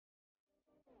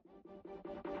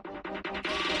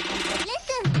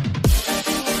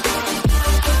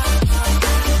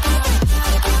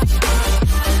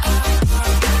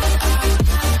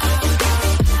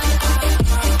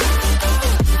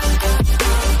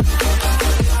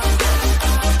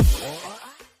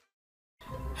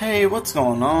Hey, what's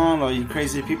going on, all you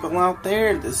crazy people out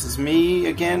there? This is me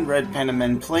again,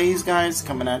 RedPandaManPlayz, guys,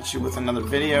 coming at you with another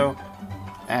video.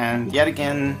 And yet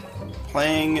again,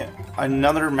 playing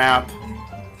another map.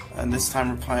 And this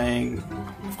time we're playing,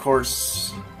 of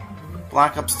course,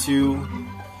 Black Ops 2.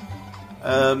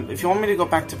 If you want me to go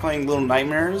back to playing Little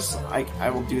Nightmares, I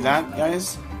will do that,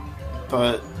 guys.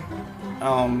 But,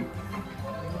 I'm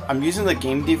using the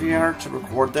game DVR to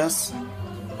record this.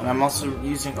 And I'm also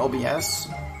using OBS,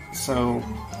 so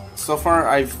far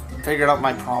I've figured out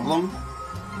my problem.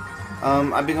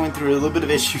 I've been going through a little bit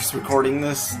of issues recording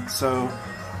this, so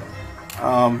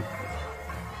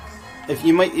if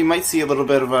you might see a little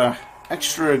bit of a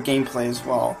extra gameplay as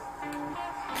well,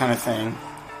 kind of thing.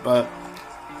 But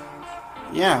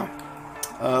yeah,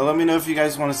 let me know if you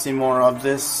guys want to see more of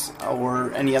this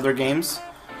or any other games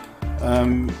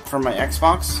for my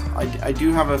Xbox. I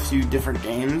do have a few different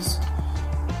games.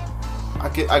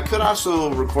 I could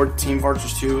also record Team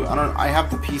Fortress 2. I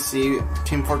have the PC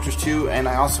Team Fortress 2, and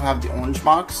I also have the Orange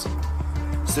Box.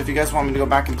 So if you guys want me to go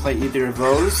back and play either of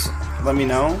those, let me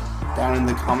know down in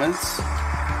the comments.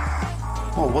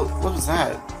 Oh, what was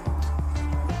that?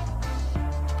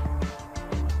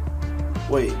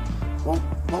 Wait,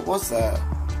 what was that?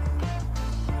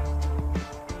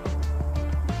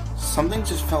 Something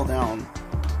just fell down.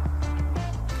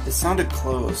 It sounded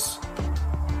close.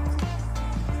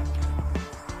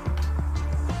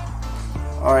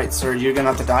 Alright, sir, you're gonna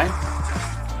have to die.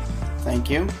 Thank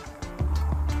you.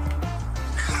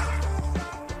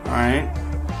 Alright.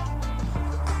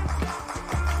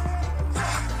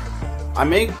 I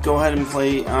may go ahead and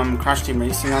play Crash Team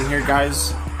Racing on here,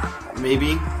 guys.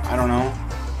 Maybe. I don't know.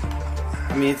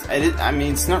 I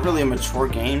mean, it's not really a mature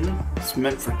game. It's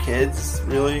meant for kids,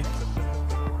 really.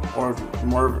 Or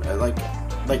more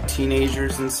like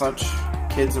teenagers and such.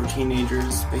 Kids or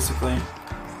teenagers, basically.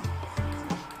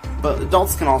 But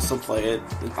adults can also play it.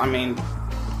 I mean,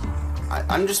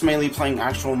 I'm just mainly playing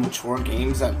actual mature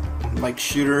games that, like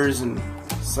shooters and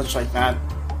such like that.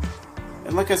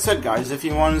 And like I said, guys, if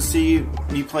you want to see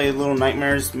me play Little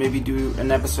Nightmares, maybe do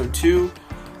an episode 2,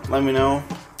 let me know.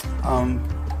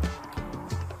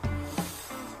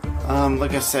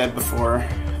 Like I said before,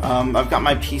 I've got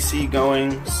my PC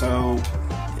going, so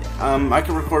I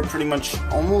can record pretty much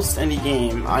almost any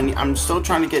game. I'm still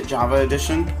trying to get Java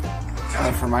Edition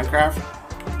for Minecraft,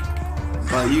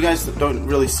 but you guys don't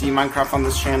really see Minecraft on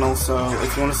this channel, so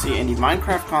if you want to see any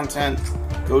Minecraft content,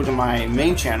 go to my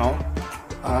main channel,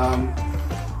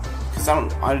 because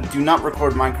I do not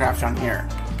record Minecraft on here,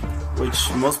 which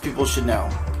most people should know.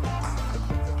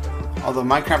 Although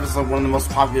Minecraft is like one of the most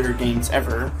popular games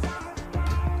ever.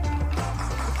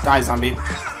 Die, zombie.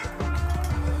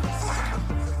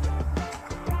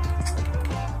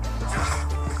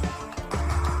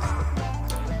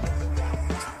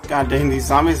 God dang, these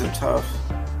zombies are tough.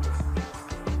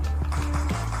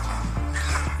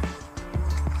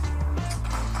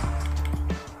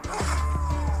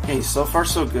 Okay, so far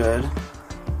so good.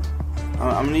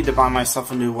 I'm gonna need to buy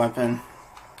myself a new weapon.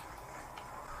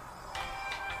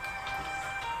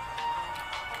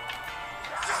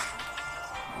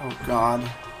 Oh God.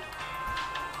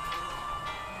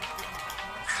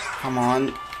 Come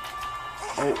on.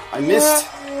 Oh, I missed!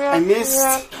 I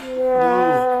missed!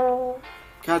 No.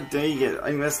 God dang it,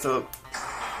 I messed up.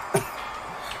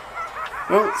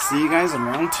 Well, see you guys in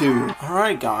round 2.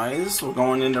 Alright guys, we're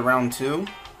going into round 2.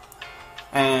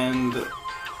 And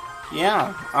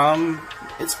yeah,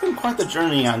 it's been quite the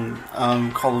journey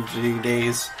on Call of Duty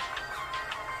days.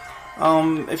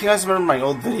 If you guys remember my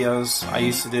old videos I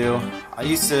used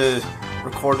to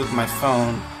record with my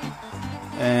phone.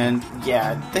 And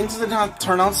yeah, things did not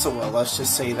turn out so well, let's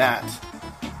just say that.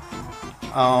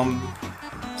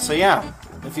 So yeah,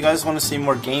 if you guys want to see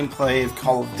more gameplay of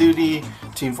Call of Duty,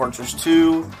 Team Fortress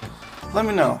 2, let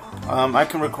me know. I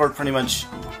can record pretty much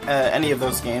any of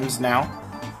those games now.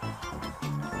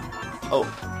 Oh,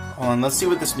 hold on, let's see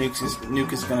what this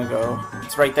nuke is gonna go.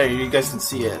 It's right there, you guys can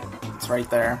see it. It's right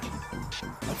there.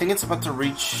 I think it's about to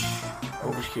reach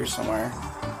over here somewhere.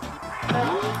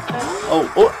 Oh.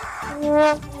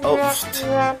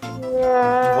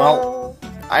 Well,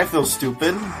 I feel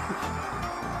stupid.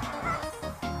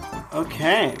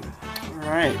 Okay,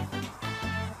 alright.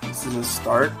 This is a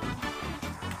start.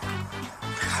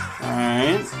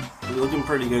 Alright, we're looking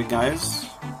pretty good, guys.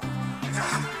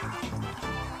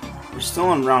 We're still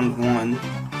on round 1.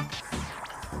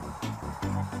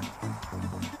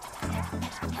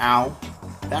 Ow,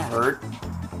 that hurt.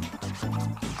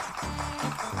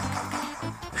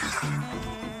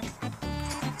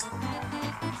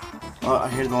 Oh, I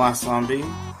hear the last zombie.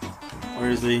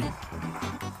 Where is he?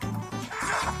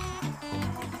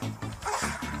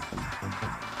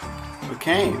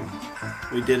 Okay,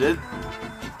 we did it.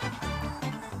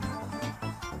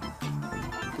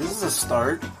 This is a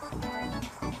start.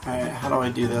 Alright, how do I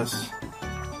do this?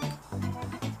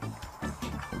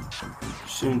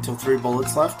 Shoot until 3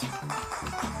 bullets left.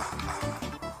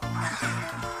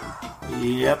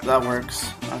 Yep, that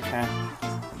works. Okay.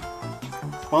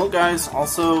 Well, guys,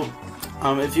 also,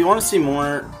 if you want to see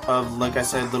more of, like I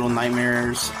said, little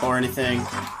nightmares or anything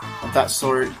of that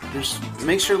sort, just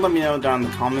make sure to let me know down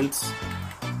in the comments.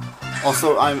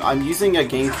 Also, I'm using a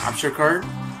game capture card.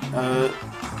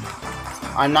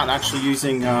 I'm not actually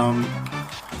using what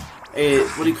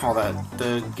do you call that?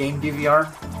 The game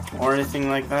DVR or anything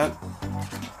like that.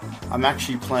 I'm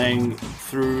actually playing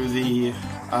through the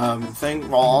thing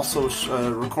while also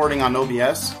recording on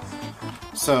OBS.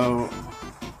 So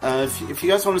if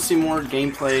you guys want to see more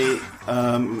gameplay,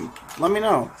 let me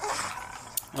know.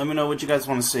 Let me know what you guys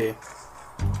want to see.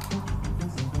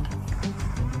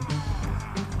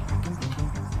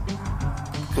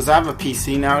 Because I have a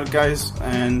PC now, guys,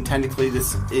 and technically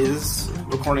this is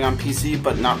recording on PC,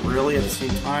 but not really at the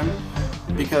same time.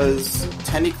 Because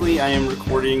technically I am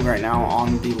recording right now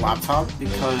on the laptop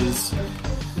because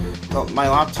well, my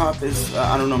laptop is,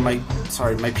 I don't know, my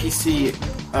PC,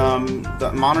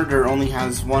 the monitor only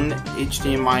has one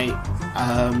HDMI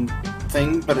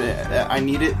thing, but I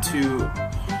need it to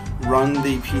run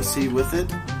the PC with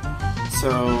it.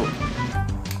 So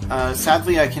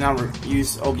sadly I cannot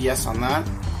use OBS on that.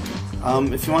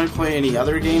 If you want to play any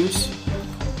other games,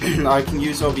 I can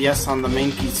use OBS on the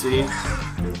main PC.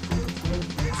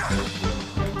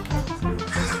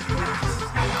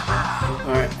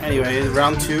 Alright, anyway,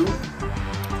 round 2.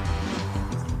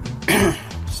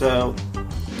 So,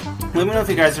 let me know if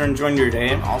you guys are enjoying your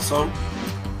day, also.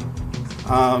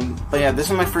 But yeah,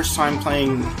 this is my first time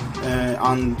playing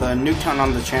on the Nuketown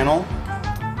on the channel.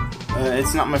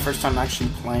 It's not my first time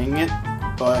actually playing it,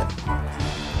 but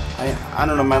I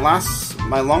don't know,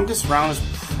 my longest round is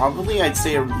probably, I'd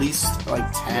say, at least like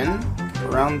 10,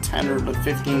 around 10 or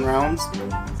 15 rounds.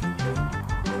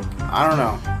 I don't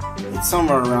know. It's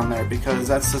somewhere around there because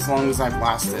that's as long as I've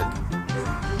lasted.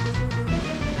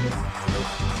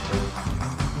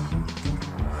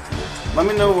 Let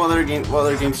me know what other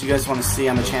games you guys want to see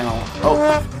on the channel. Oh,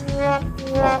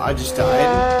 well, I just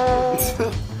died.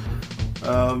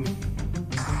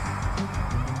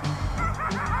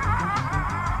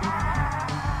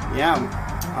 Yeah.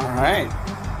 All right.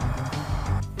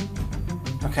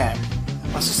 Okay.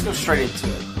 Let's just go straight into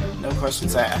it. No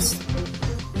questions asked.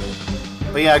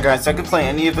 But yeah, guys, I can play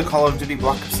any of the Call of Duty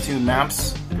Black Ops 2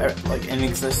 maps, like, in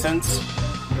existence.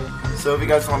 So if you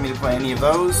guys want me to play any of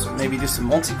those, maybe do some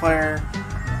multiplayer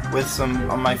with some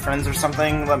of my friends or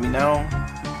something, let me know.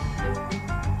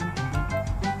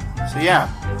 So yeah,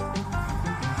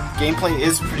 gameplay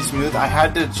is pretty smooth. I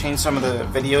had to change some of the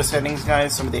video settings,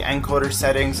 guys, some of the encoder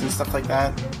settings and stuff like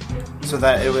that, so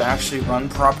that it would actually run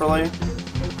properly.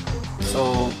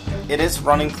 So it is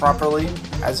running properly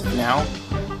as of now.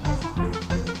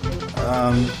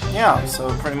 Yeah, so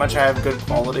pretty much I have good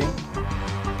quality.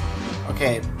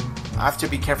 Okay, I have to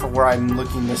be careful where I'm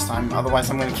looking this time, otherwise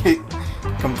I'm gonna get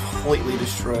completely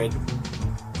destroyed.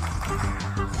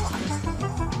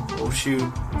 Oh shoot.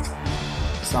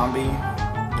 Zombie,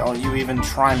 don't you even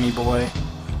try me, boy.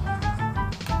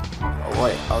 Oh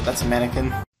wait, oh, that's a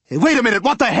mannequin. Hey, wait a minute,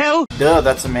 what the hell? Duh,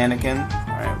 that's a mannequin.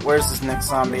 Alright, where's this next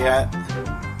zombie at?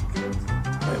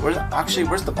 Wait,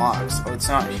 where's the box? Oh, it's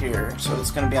not here, so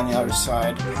it's gonna be on the other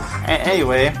side.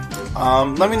 Anyway,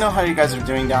 let me know how you guys are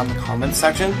doing down in the comments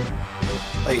section.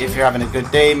 Like, if you're having a good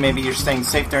day, maybe you're staying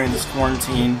safe during this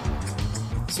quarantine.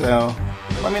 So,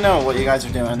 let me know what you guys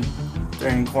are doing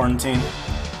during quarantine.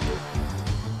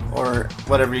 Or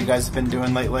whatever you guys have been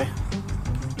doing lately.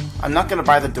 I'm not gonna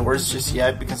buy the doors just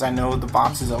yet because I know the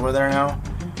box is over there now.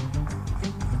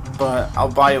 But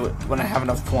I'll buy it when I have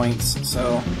enough points,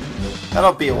 so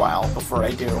that'll be a while before I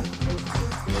do.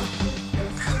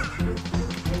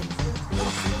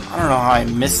 I don't know how I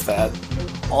missed that.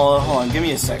 Oh, hold on, give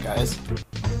me a sec, guys.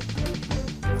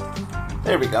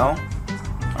 There we go.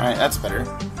 Alright, that's better.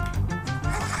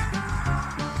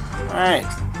 Alright.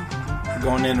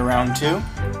 Going into round 2.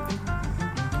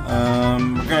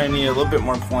 We're gonna need a little bit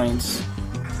more points.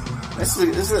 This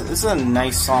is a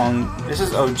nice song. This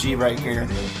is OG right here.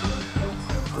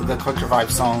 The Quick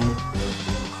Revive song.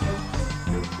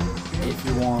 If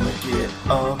you wanna get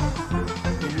up,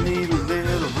 you need a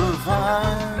little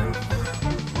revive.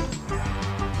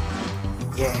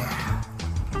 Yeah.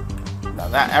 Now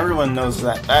that everyone knows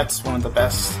that's one of the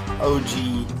best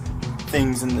OG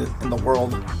things in the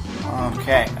world.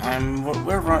 Okay,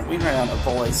 we ran out of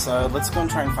bullets, so let's go and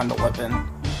try and find a weapon.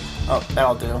 Oh,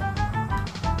 that'll do.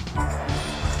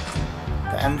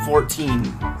 M14.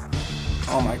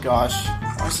 Oh my gosh.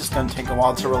 Why is this gonna take a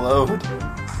while to reload?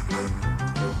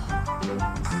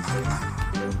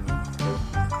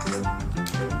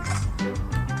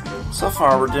 So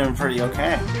far, we're doing pretty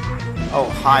okay. Oh,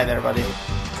 hi there, buddy.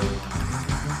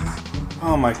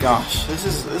 Oh my gosh, this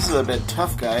is a bit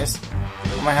tough, guys.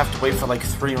 I might have to wait for like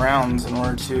 3 rounds in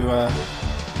order to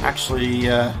actually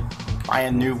buy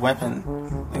a new weapon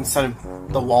instead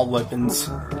of the wall weapons.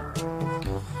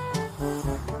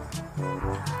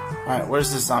 Alright,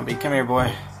 where's this zombie? Come here,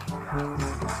 boy.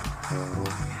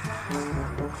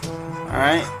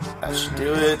 Alright, that should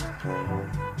do it.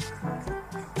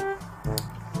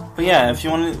 But yeah, if you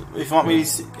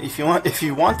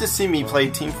want to see me play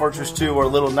Team Fortress 2 or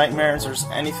Little Nightmares or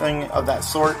anything of that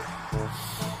sort,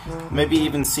 maybe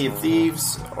even Sea of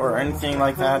Thieves or anything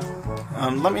like that,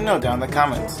 let me know down in the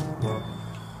comments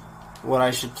what I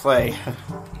should play,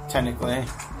 technically.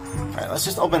 Alright, let's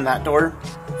just open that door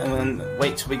and then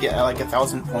wait till we get like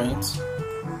 1,000 points.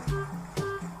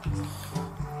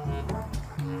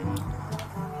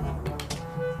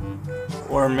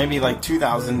 Or maybe like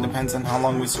 2,000, depends on how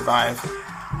long we survive.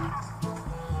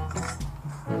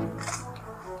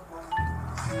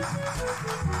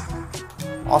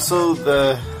 Also,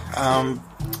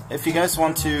 if you guys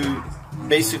want to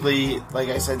basically, like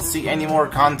I said, see any more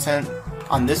content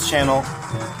on this channel,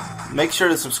 make sure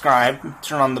to subscribe,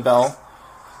 turn on the bell,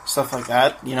 stuff like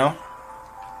that, you know?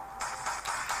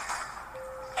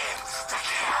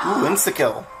 Ooh,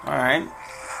 insta-kill. Alright.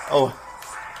 Oh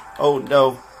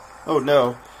no. Oh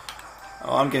no.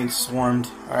 Oh, I'm getting swarmed.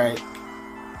 Alright.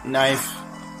 Knife.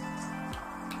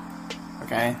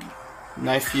 Okay.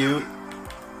 Knife you.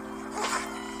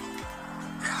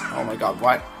 Oh my god,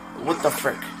 what? What the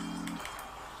frick?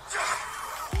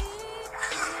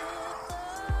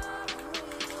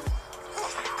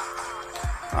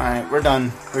 Alright, we're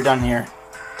done. We're done here.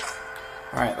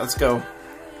 Alright, let's go.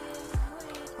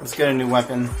 Let's get a new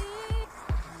weapon.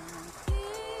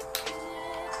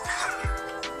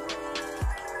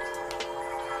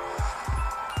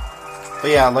 But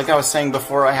yeah, like I was saying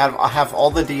before, I have all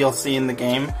the DLC in the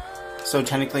game, so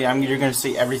technically you're going to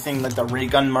see everything, like the ray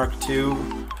gun Mark II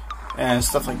and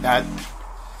stuff like that.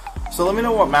 So let me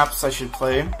know what maps I should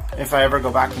play if I ever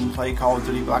go back and play Call of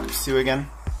Duty Black Ops 2 again.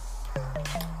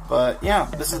 But yeah,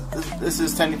 this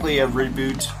is technically a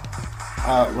reboot.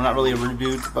 Well, not really a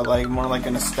reboot, but like more like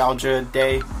a nostalgia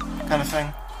day kind of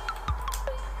thing.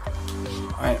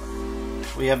 All right,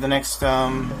 we have the next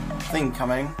thing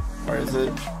coming. Where is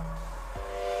it?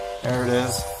 There it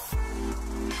is.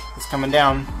 It's coming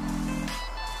down.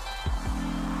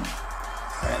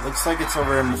 Alright, looks like it's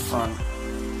over in the front.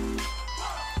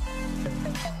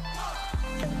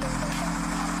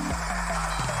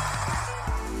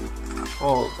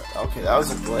 Oh, okay, that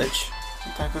was a glitch.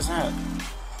 What the heck was that?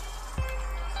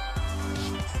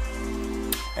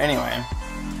 Anyway.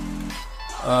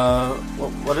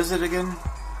 What is it again?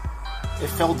 It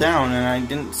fell down and I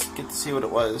didn't get to see what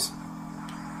it was.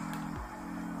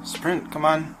 Sprint, come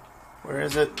on. Where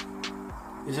is it?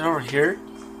 Is it over here?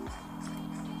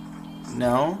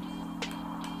 No.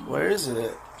 Where is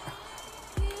it?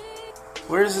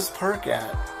 Where is this perk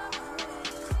at?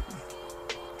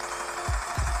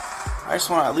 I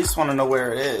just at least want to know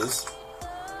where it is.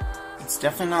 It's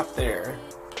definitely not there.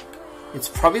 It's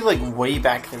probably like way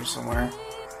back there somewhere.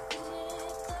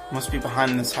 Must be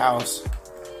behind this house.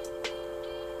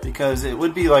 Because it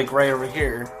would be like right over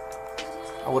here.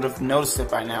 I would have noticed it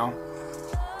by now.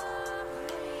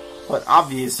 But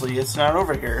obviously it's not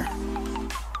over here.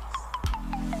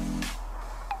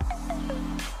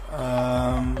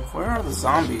 Where are the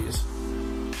zombies?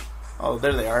 Oh,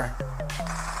 there they are.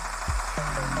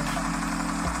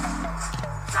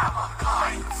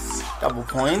 Double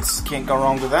points. Can't go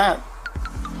wrong with that.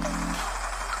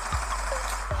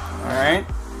 Alright.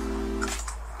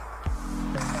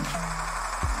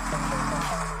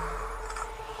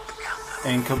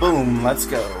 And kaboom, let's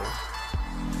go.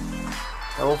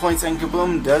 Double points and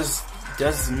kaboom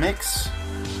does mix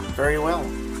very well.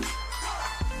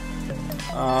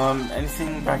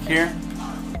 Anything back here?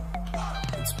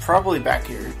 It's probably back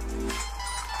here.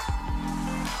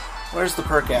 Where's the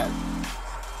perk at?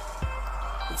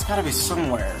 It's gotta be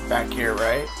somewhere back here,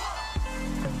 right?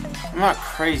 I'm not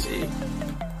crazy.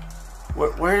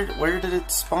 Where did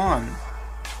it spawn?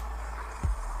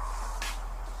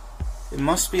 It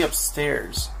must be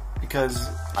upstairs, because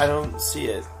I don't see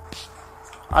it.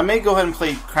 I may go ahead and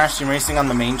play Crash Team Racing on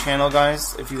the main channel,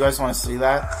 guys, if you guys want to see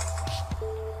that.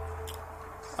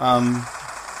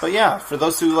 But yeah, for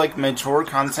those who like mature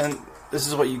content, this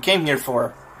is what you came here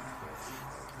for.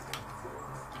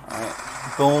 Alright,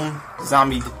 boom,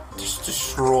 zombie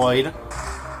destroyed.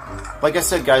 Like I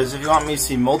said, guys, if you want me to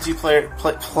see multiplayer,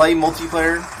 play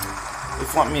multiplayer,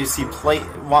 if you want me to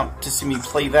see me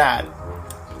play that,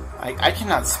 I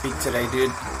cannot speak today,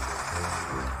 dude.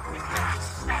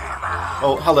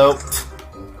 Oh, hello.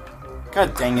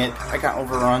 God dang it, I got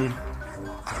overrun.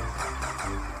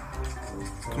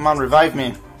 Come on, revive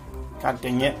me. God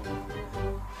dang it.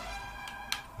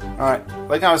 Alright,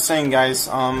 like I was saying, guys,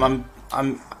 I'm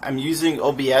using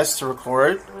OBS to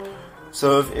record.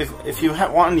 So if you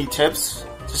want any tips,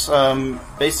 just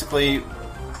basically,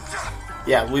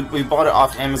 yeah, we bought it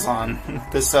off Amazon.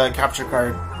 This capture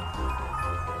card.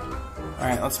 All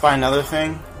right, let's buy another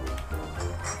thing.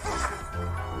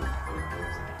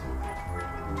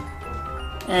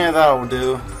 Yeah, that'll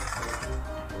do.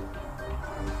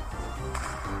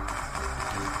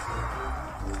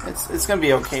 It's gonna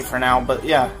be okay for now, but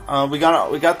yeah, we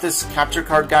got this capture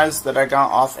card, guys, that I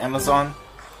got off Amazon.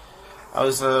 I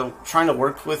was trying to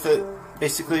work with it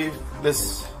basically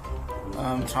this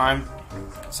time,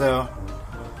 so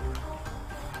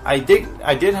I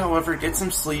did, however, get some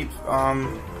sleep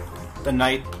the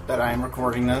night that I am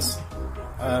recording this.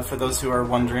 For those who are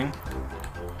wondering,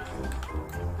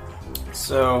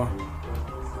 so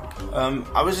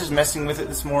I was just messing with it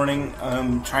this morning,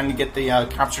 trying to get the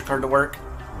capture card to work.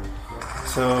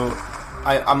 So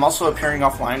I'm also appearing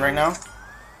offline right now.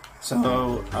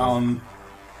 So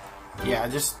yeah,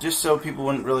 just so people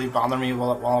wouldn't really bother me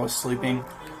while I was sleeping.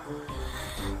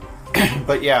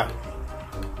 But yeah.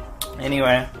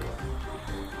 Anyway,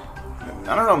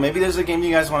 I don't know. Maybe there's a game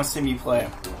you guys want to see me play.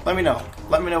 Let me know.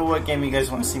 Let me know what game you guys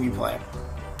want to see me play.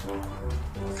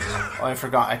 Oh, I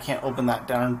forgot. I can't open that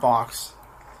darn box.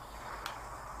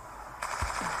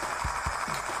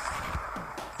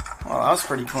 Well, that was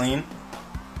pretty clean.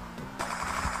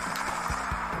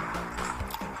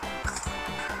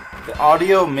 The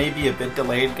audio may be a bit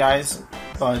delayed, guys,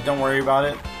 but don't worry about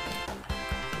it.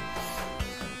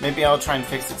 Maybe I'll try and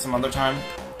fix it some other time.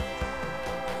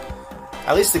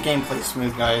 At least the gameplay's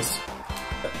smooth, guys.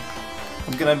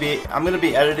 I'm gonna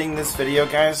be editing this video,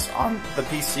 guys, on the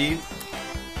PC.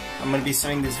 I'm gonna be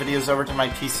sending these videos over to my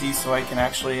PC so I can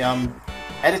actually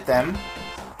edit them.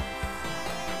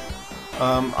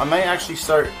 I might actually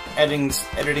start editing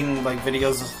like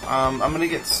videos. I'm gonna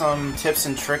get some tips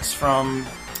and tricks from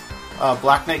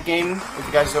Black Knight Game. If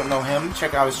you guys don't know him,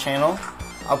 check out his channel.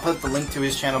 I'll put the link to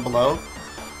his channel below.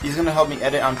 He's gonna help me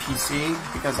edit on PC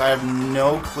because I have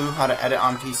no clue how to edit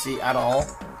on PC at all.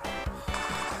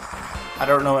 I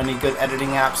don't know any good editing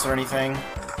apps or anything.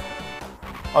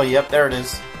 Oh, yep, there it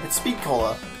is. It's Speed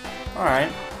Cola.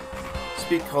 Alright.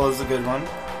 Speed Cola is a good one.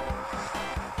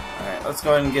 Alright, let's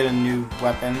go ahead and get a new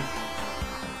weapon.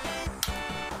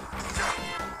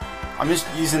 I'm just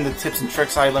using the tips and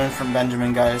tricks I learned from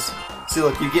Benjamin, guys. See,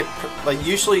 look, you get, like,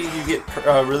 usually you get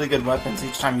really good weapons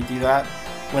each time you do that.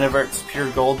 Whenever it's pure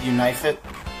gold, you knife it.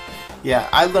 Yeah,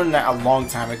 I learned that a long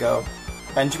time ago.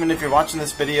 Benjamin, if you're watching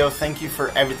this video, thank you for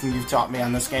everything you've taught me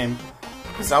on this game.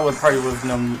 Because I probably would have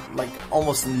known, like,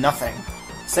 almost nothing.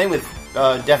 Same with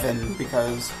Devin,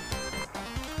 because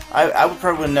I would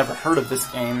probably have never heard of this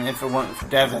game if it weren't for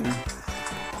Devin.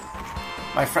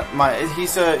 My friend,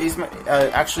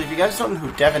 actually, if you guys don't know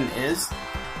who Devin is,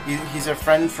 he's a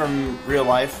friend from real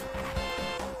life.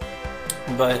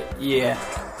 But yeah,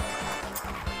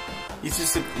 he's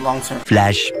just a long-term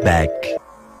flashback.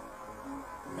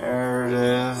 There it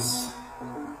is.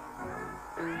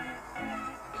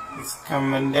 It's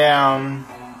coming down.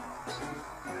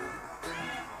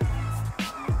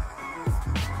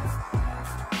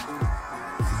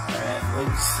 Alright,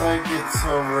 looks like it's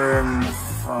over in the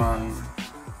front.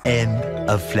 End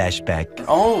of flashback.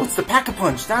 Oh, it's the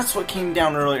Pack-a-Punch. That's what came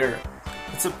down earlier.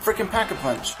 It's a frickin'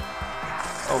 Pack-a-Punch.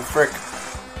 Oh, frick.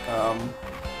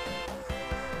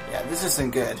 Yeah, this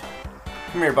isn't good.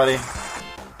 Come here, buddy.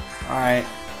 Alright.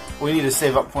 We need to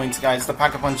save up points, guys. The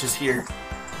Pack-a-Punch is here.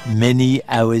 Many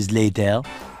hours later.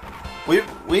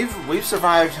 We've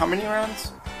survived how many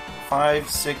rounds? 5,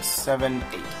 6, 7,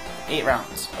 8. 8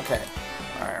 rounds. Okay.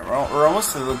 Alright, we're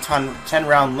almost to the 10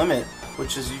 round limit,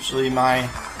 which is usually my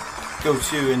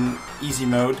go-to in easy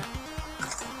mode.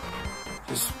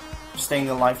 Just staying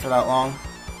alive for that long.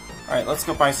 Alright, let's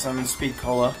go buy some Speed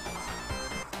Cola.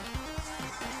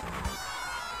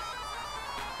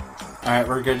 Alright,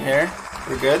 we're good here.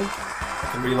 We're good. I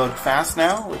can reload fast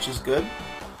now, which is good.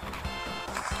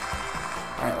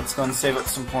 Alright, let's go and save up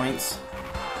some points.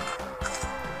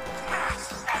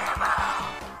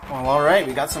 Well, alright,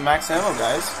 we got some max ammo,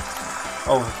 guys.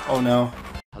 Oh no.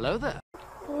 Hello there.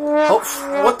 Oh,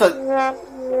 what the?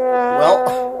 Well,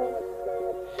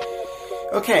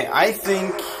 okay, I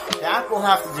think that will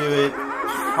have to do it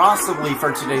possibly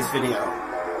for today's video.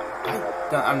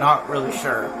 I'm not really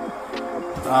sure.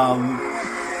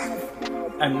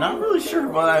 I'm not really sure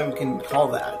what I can call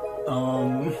that.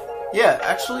 Yeah,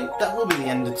 actually, that will be the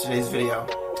end of today's video.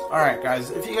 Alright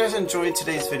guys, if you guys enjoyed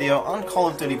today's video on Call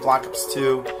of Duty Black Ops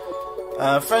 2,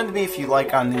 friend me if you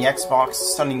like on the Xbox,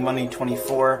 Stunning Money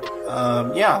 24.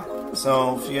 Yeah,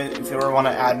 so if you ever want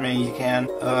to add me, you can.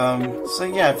 So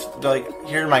yeah, if, like,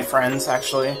 here are my friends,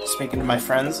 actually, speaking to my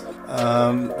friends.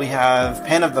 We have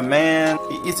Pan of the Man.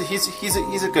 He's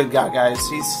a good guy, guys.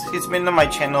 He's been on my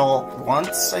channel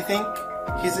once, I think.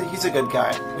 He's a good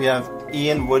guy. We have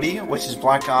Ian Woody, which is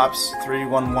Black Ops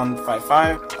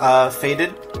 31155.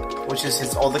 Faded, which is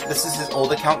his old. This is his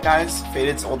old account, guys.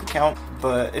 Faded's old account.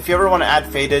 But if you ever want to add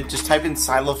Faded, just type in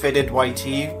Silo Faded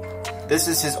YT. This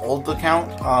is his old account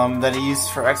that he used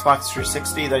for Xbox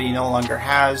 360 that he no longer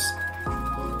has.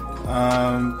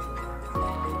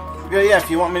 Yeah, if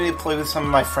you want me to play with some of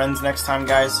my friends next time,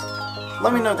 guys,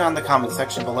 let me know down in the comment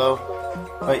section below.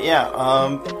 But yeah,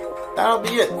 that'll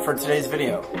be it for today's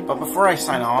video. But before I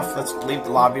sign off, let's leave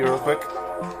the lobby real quick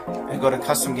and go to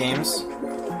custom games.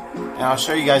 And I'll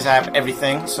show you guys I have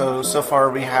everything. So far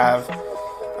we have,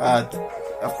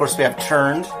 of course we have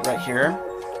Turned right here.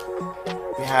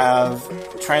 We have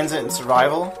Transit and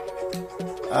Survival.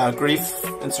 Grief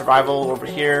and Survival over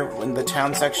here in the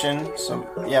town section. So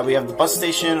yeah, we have the bus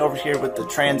station over here with the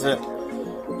transit.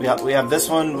 We have this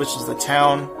one, which is the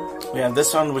town. We have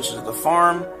this one, which is the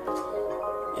farm.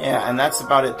 Yeah, and that's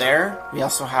about it there. We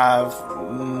also have,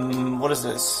 what is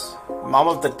this? Mom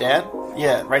of the Dead?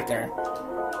 Yeah, right there.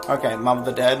 Okay, Mom of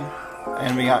the Dead.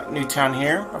 And we got Nuketown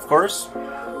here, of course.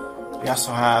 We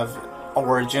also have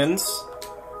Origins,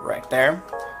 right there.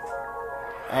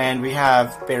 And we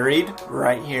have Buried,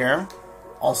 right here.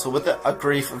 Also with a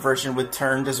Grief version with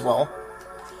Turned as well,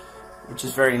 which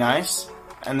is very nice.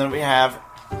 And then we have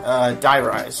Die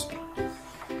Rise.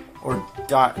 Or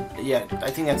yeah,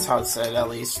 I think that's how it's said, at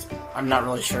least. I'm not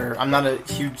really sure. I'm not a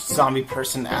huge zombie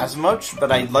person as much,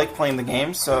 but I like playing the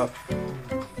game, so...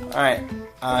 Alright,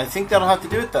 I think that'll have to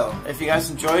do it, though. If you guys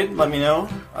enjoyed, let me know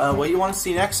what you want to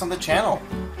see next on the channel.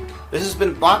 This has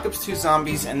been Black Ops 2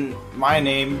 Zombies, and my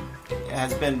name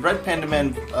has been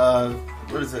RedPandaMan,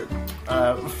 what is it?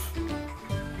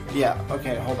 Yeah,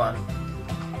 okay, hold on.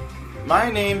 My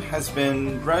name has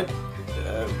been God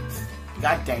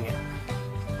dang it.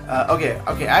 Okay,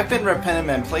 I've been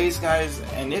RedPandaManPlayz, guys,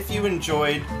 and if you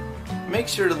enjoyed, make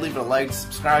sure to leave a like,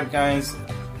 subscribe, guys.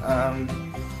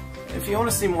 If you want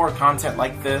to see more content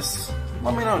like this,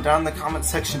 let me know down in the comment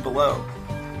section below.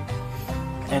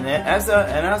 And as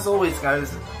always,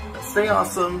 guys, stay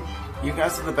awesome. You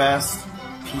guys are the best.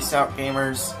 Peace out,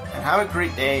 gamers, and have a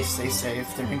great day. Stay safe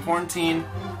during quarantine.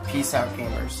 Peace out,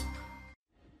 gamers.